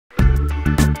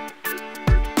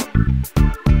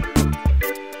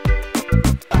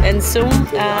And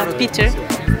soon, Peter,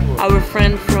 our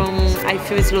friend from I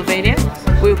feel Slovenia,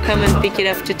 will come and pick it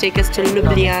up to take us to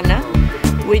Ljubljana,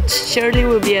 which surely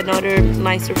will be another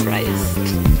nice surprise.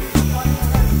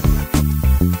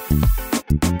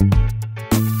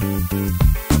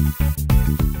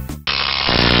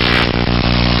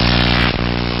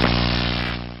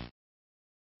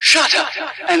 Shut up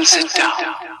and sit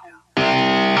down.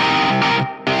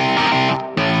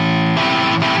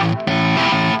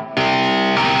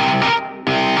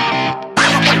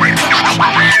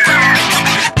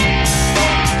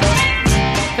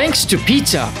 Thanks to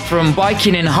Peter from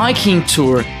Biking and Hiking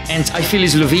Tour and I feel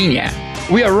Slovenia,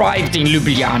 we arrived in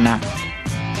Ljubljana.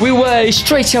 We were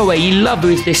straight away in love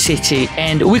with the city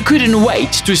and we couldn't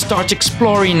wait to start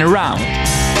exploring around.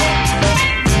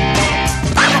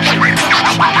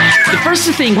 The first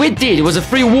thing we did was a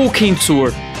free walking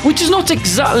tour, which is not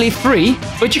exactly free,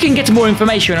 but you can get more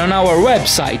information on our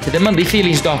website,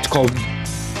 themonthlyfeelings.com.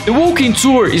 The walking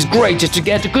tour is great to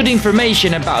get good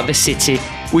information about the city,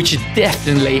 which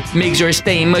definitely makes your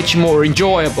stay much more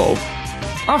enjoyable.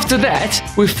 After that,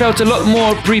 we felt a lot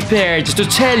more prepared to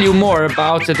tell you more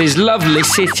about this lovely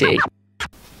city.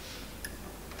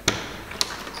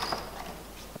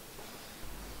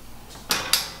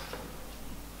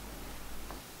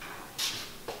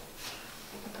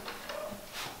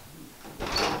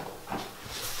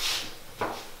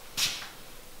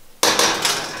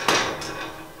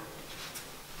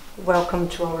 Welcome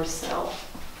to our cell.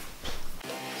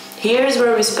 Here's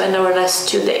where we spent our last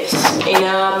 2 days, in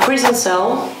a prison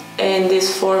cell in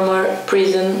this former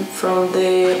prison from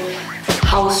the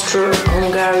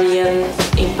Austro-Hungarian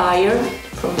Empire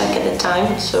from back at the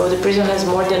time. So the prison has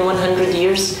more than 100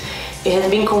 years. It has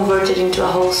been converted into a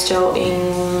hostel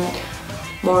in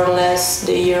more or less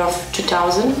the year of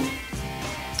 2000.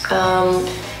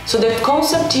 So the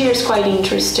concept here is quite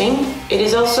interesting. It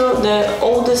is also the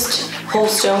oldest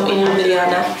hostel in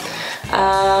Ljubljana.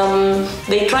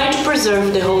 They tried to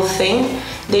preserve the whole thing.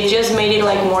 They just made it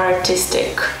like more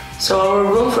artistic. So our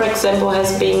room, for example,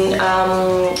 has been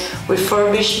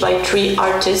refurbished by 3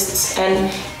 artists,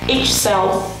 and each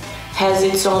cell has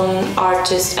its own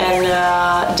artist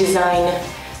and design.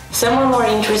 Some are more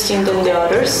interesting than the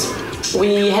others.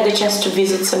 We had a chance to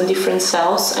visit some different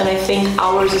cells, and I think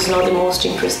ours is not the most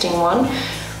interesting one,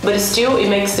 but still it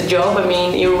makes the job. I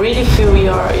mean, you really feel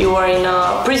you are in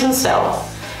a prison cell.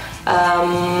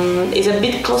 It's a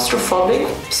bit claustrophobic,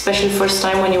 especially first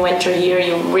time when you enter here.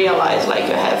 You realize like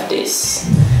you have these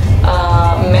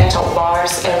metal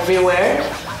bars everywhere.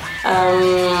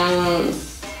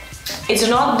 It's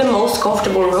not the most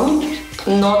comfortable room.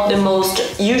 Not the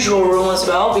most usual room as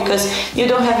well, because you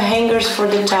don't have hangers for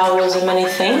the towels and many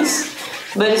things,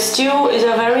 but still is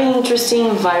a very interesting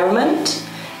environment.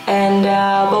 And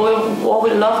what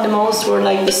we loved the most were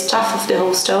like the staff of the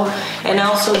hostel and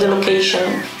also the location.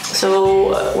 So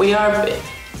we are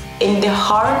in the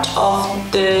heart of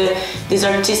this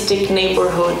artistic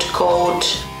neighborhood called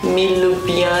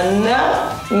Ljubljana,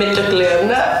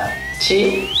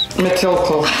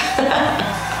 Metelko.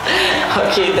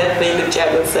 Okay, that thing that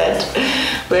Thiago said.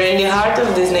 We're in the heart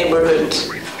of this neighborhood,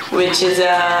 which is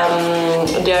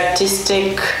the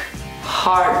artistic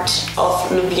heart of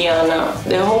Ljubljana.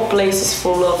 The whole place is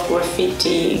full of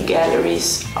graffiti,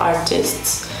 galleries,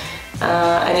 artists,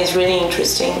 and it's really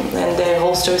interesting. And the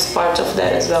hostel is part of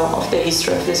that as well, of the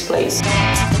history of this place.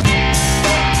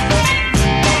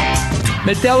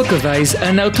 Metelkova is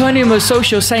an autonomous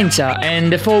social center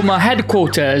and the former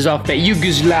headquarters of the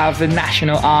Yugoslav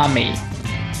National Army.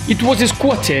 It was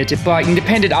squatted by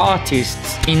independent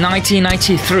artists in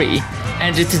 1993,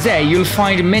 and today you'll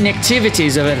find many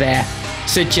activities over there,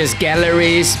 such as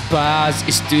galleries, bars,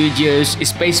 studios,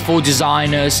 space for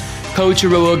designers,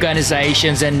 cultural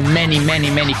organizations, and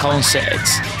many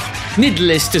concerts.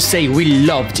 Needless to say, we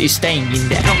loved staying in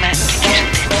there.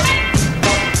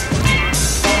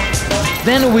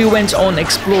 Then we went on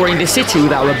exploring the city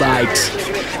with our bikes,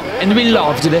 and we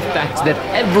loved the fact that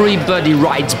everybody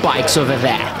rides bikes over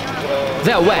there.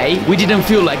 That way, we didn't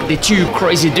feel like the 2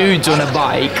 crazy dudes on a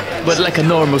bike, but like a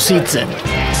normal citizen.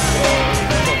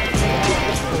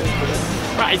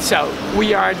 Right, so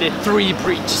we are the 3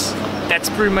 bridges. That's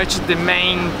pretty much the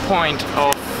main point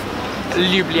of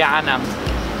Ljubljana.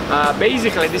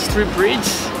 Basically, this 3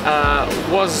 bridges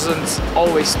wasn't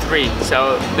always 3.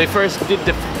 So they first did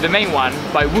the main one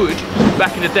by wood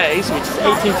back in the days, which is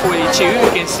 1842.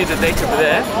 You can see the date over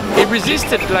there. It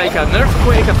resisted like an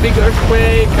earthquake, a big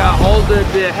earthquake, all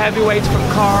the heavyweights from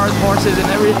cars, horses and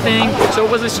everything. So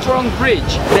it was a strong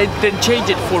bridge. They then changed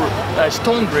it for a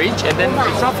stone bridge, and then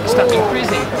the traffic started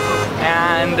increasing.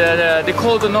 And they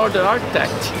called another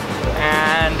architect,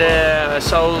 and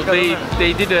so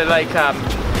they did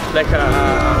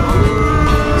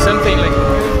something like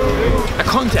a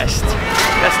contest.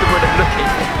 That's the word I'm looking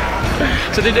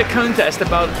for. So they did a contest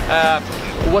about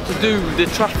what to do with the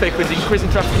traffic, with the increasing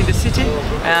traffic in the city,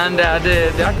 and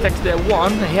the architect that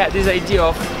won, he had this idea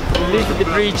of leaving the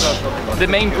bridge, the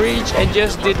main bridge, and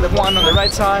just did one on the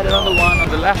right side, another one on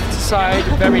the left side,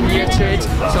 very near to it,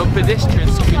 so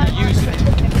pedestrians could use it.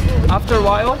 After a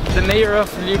while, the mayor of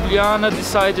Ljubljana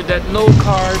decided that no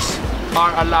cars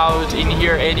are allowed in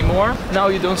here anymore. Now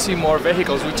you don't see more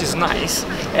vehicles, which is nice.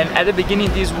 And at the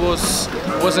beginning this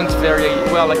wasn't very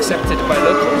well accepted by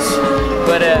locals,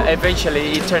 but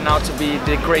eventually it turned out to be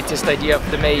the greatest idea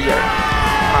of the mayor.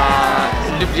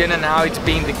 Ljubljana now it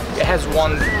has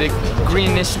won the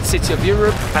greenest city of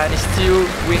Europe and is still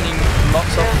winning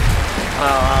lots of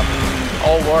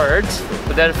awards,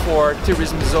 but therefore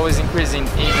tourism is always increasing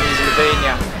in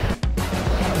Slovenia.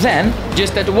 Then,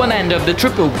 just at one end of the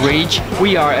triple bridge,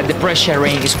 we are at the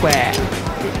Prešeren Square.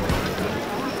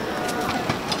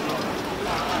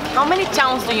 How many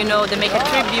towns do you know that make a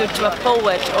tribute to a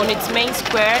poet on its main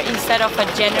square instead of a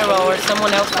general or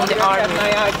someone else from the army?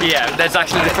 Yeah, that's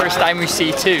actually the first time we see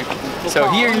it too. So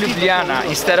here in Ljubljana,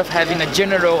 instead of having a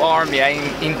general army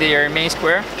in their main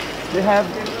square, they have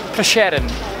Prešeren,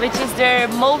 which is their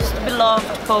most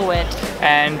beloved poet.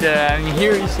 And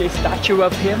here you see a statue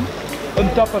of him. On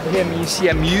top of him you see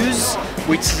a muse,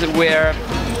 which is where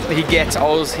he gets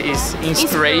all his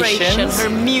inspiration. Her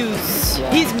muse,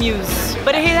 his muse.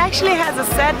 But he actually has a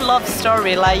sad love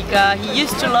story, like he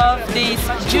used to love this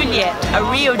Juliet, a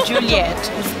real Juliet,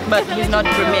 but he's not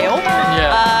Romeo.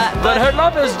 Yeah. But her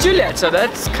love was Juliet, so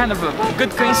that's kind of a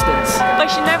good coincidence. But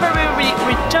she never will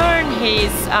return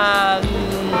his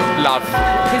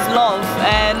love.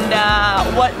 And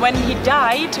when he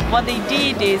died, what they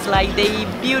did is like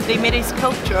they made a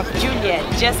sculpture of Juliet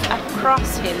just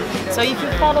across him. So if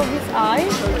you follow his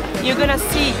eyes, you're gonna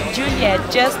see Juliet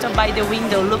just by the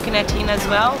window looking at him as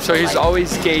well. So he's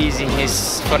always gazing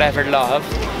his forever love.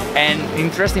 And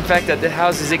interesting fact that the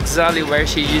house is exactly where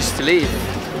she used to live,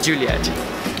 Juliet.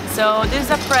 So this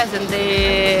is a present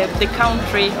the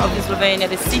country of Slovenia,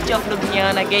 the city of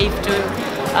Ljubljana gave to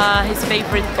his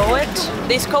favorite poet.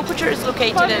 The sculpture is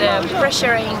located at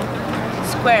Prešeren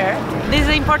Square. This is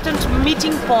an important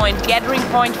meeting point, gathering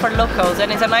point for locals,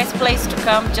 and it's a nice place to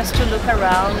come just to look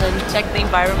around and check the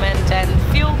environment and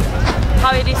feel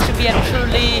how it is to be a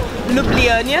truly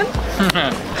Ljubljanian.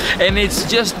 And it's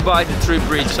just by the tree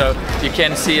bridge, so you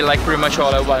can see like pretty much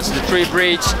all at once. The tree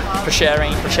bridge,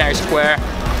 Prešeren Square,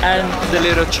 and the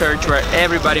little church where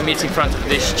everybody meets in front of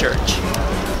this church.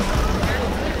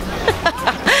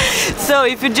 So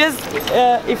if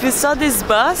you saw this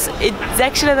bus, it's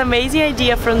actually an amazing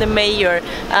idea from the mayor.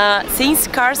 Since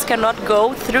cars cannot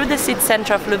go through the city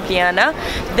center of Ljubljana,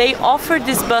 they offer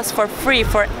this bus for free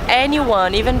for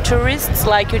anyone, even tourists.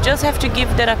 Like you just have to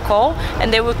give them a call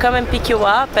and they will come and pick you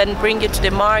up and bring you to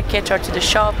the market or to the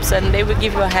shops, and they will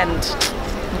give you a hand.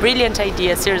 Brilliant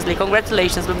idea, seriously.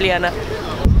 Congratulations, Ljubljana.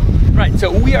 Right,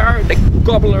 so we are at the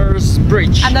Gobbler's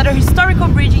Bridge. Another historical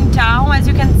bridge in town. As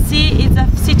you can see, it's a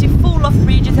city full of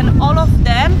bridges, and all of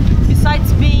them,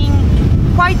 besides being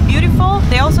quite beautiful,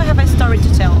 they also have a story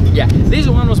to tell. Yeah, this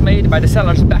one was made by the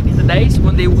sellers back in the days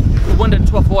when they wanted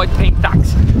to avoid paying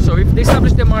tax. So if they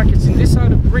established their markets in this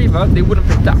side of the river, they wouldn't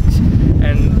pay tax.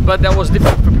 But that was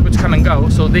difficult for people to come and go,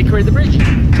 so they created the bridge.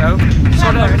 So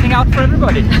sort everything out for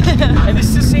everybody. And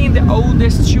this is seeing the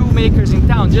oldest shoemakers in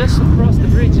town, just across the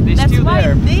bridge. They're still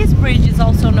there. That's why this bridge is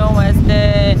also known as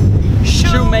the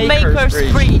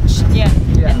Shoemakers Bridge. Yeah.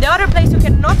 And the other place you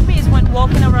cannot miss when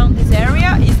walking around this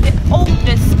area is the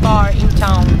oldest bar in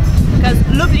town, because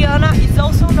Ljubljana is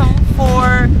also known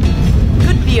for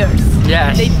good beers.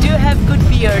 Yes. They do have good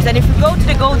beers, and if you go to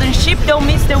the Golden Ship, don't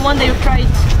miss the one that you tried.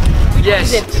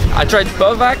 Yes, I tried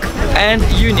Bovak and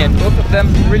Union, both of them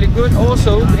really good.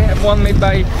 Also, they have one made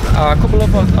by a couple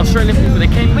of Australian people. They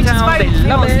came in town, they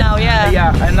love it. Now,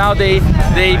 yeah, and now they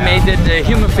made it the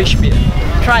human fish beer.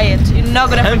 Try it, you're not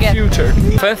gonna forget. Future.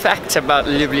 Fun fact about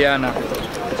Ljubljana,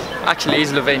 actually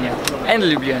Slovenia and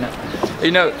Ljubljana. You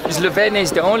know, Slovenia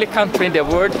is the only country in the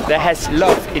world that has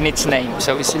love in its name,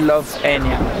 so it's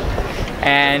Slovenia.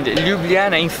 And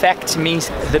Ljubljana in fact means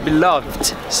the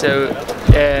beloved, so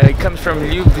it comes from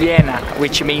Ljubljana,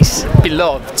 which means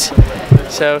beloved.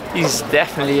 So it's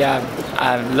definitely a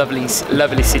lovely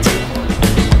city.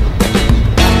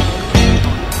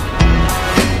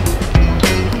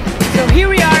 So here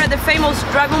we are at the famous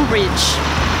Dragon Bridge.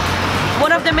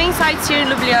 One of the main sites here in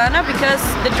Ljubljana, because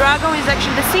the dragon is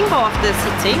actually the symbol of the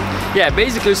city. Yeah,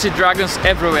 basically you see dragons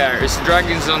everywhere. You see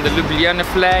dragons on the Ljubljana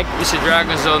flag, you see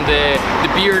dragons on the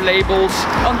beer labels.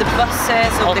 On the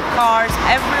buses, on the cars,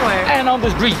 everywhere. And on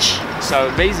this bridge.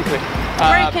 So basically...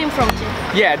 Where it came from?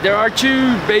 Yeah, there are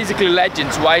two basically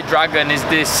legends why dragon is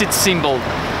the city symbol.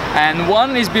 And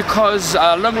one is because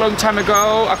a long time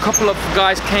ago a couple of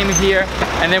guys came here,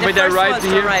 and then when they arrived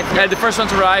here, the first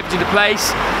ones arrived in the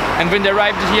place, and when they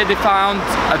arrived here they found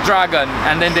a dragon,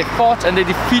 and then they fought and they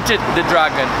defeated the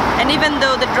dragon. And even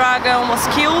though the dragon was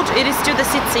killed, it is still the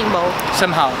city symbol.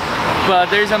 Somehow.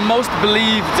 But there is a most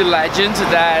believed legend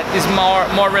that is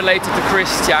more related to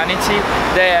Christianity,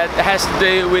 that has to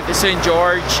do with Saint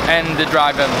George and the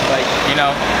dragon. Like, you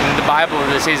know, in the Bible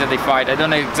it says that they fight. I don't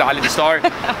know exactly the story,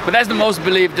 but that's the most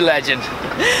believed legend.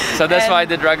 So that's why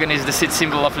the dragon is the city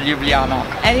symbol of Ljubljana.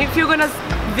 And if you're gonna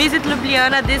visit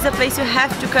Ljubljana, this is a place you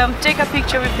have to come, take a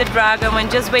picture with the dragon, and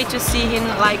just wait to see him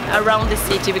like around the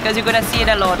city, because you're gonna see it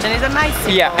a lot, and it's a nice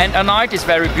symbol. Yeah, and at night is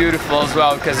very beautiful as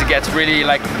well, because it gets really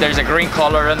like, there's a green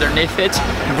color underneath it.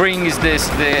 Green is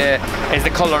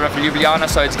the color of Ljubljana,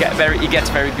 so it gets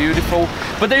very beautiful.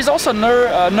 But there's also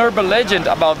an urban legend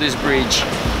about this bridge.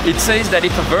 It says that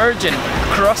if a virgin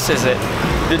crosses it,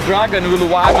 the dragon will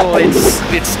waggle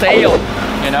its tail,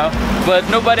 you know, but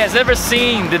nobody has ever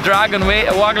seen the dragon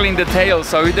waggling the tail,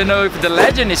 so we don't know if the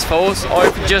legend is false or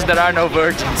if just there are no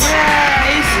virgins.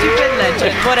 Yeah, it's stupid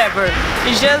legend, whatever.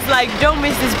 It's just like, don't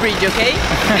miss this bridge, okay?